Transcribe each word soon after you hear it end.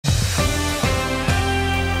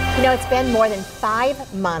You know, it's been more than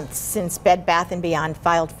 5 months since Bed Bath & Beyond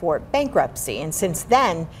filed for bankruptcy, and since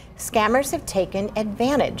then, scammers have taken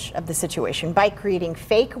advantage of the situation by creating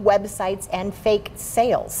fake websites and fake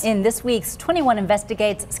sales. In this week's 21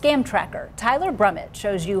 Investigates scam tracker, Tyler Brummett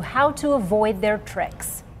shows you how to avoid their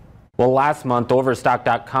tricks. Well, last month,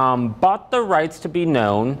 Overstock.com bought the rights to be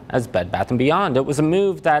known as Bed Bath & Beyond. It was a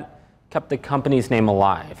move that kept the company's name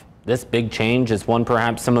alive. This big change is one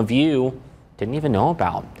perhaps some of you didn't even know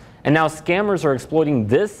about. And now scammers are exploiting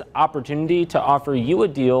this opportunity to offer you a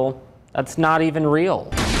deal that's not even real.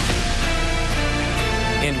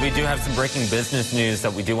 And we do have some breaking business news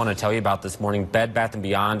that we do want to tell you about this morning. Bed Bath &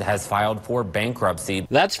 Beyond has filed for bankruptcy.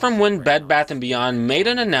 That's from when Bed Bath & Beyond made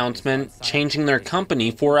an announcement changing their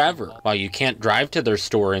company forever. While you can't drive to their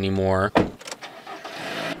store anymore,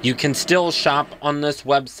 you can still shop on this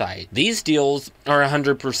website. These deals are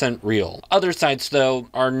 100% real. Other sites, though,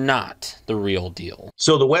 are not the real deal.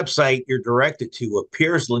 So the website you're directed to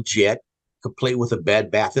appears legit, complete with a Bed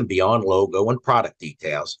Bath & Beyond logo and product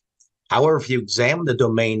details. However, if you examine the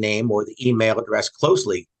domain name or the email address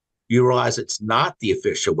closely, you realize it's not the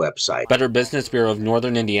official website. Better Business Bureau of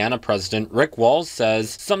Northern Indiana President Rick Walls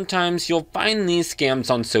says sometimes you'll find these scams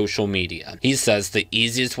on social media. He says the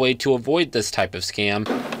easiest way to avoid this type of scam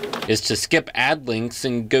is to skip ad links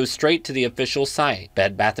and go straight to the official site,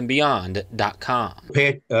 bedbathandbeyond.com.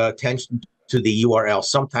 Pay attention to the URL.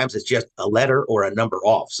 Sometimes it's just a letter or a number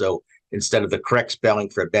off. So instead of the correct spelling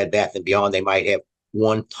for Bed Bath & Beyond, they might have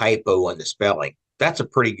one typo on the spelling. That's a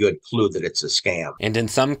pretty good clue that it's a scam. And in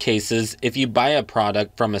some cases, if you buy a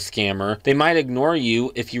product from a scammer, they might ignore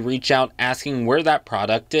you if you reach out asking where that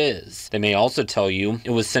product is. They may also tell you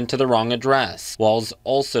it was sent to the wrong address. Walls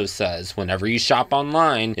also says whenever you shop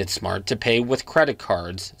online, it's smart to pay with credit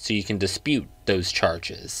cards so you can dispute those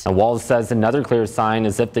charges. And Walls says another clear sign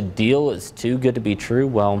is if the deal is too good to be true,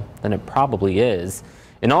 well, then it probably is.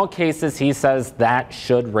 In all cases, he says that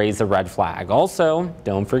should raise a red flag. Also,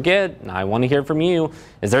 don't forget, I want to hear from you.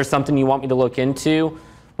 Is there something you want me to look into?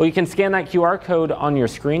 Well, you can scan that QR code on your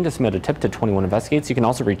screen to submit a tip to 21 Investigates. You can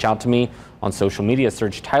also reach out to me on social media.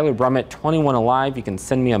 Search Tyler Brummett 21 Alive. You can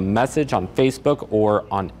send me a message on Facebook or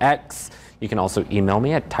on X. You can also email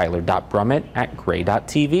me at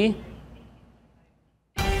tyler.brummett@gray.tv.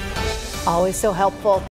 Always so helpful.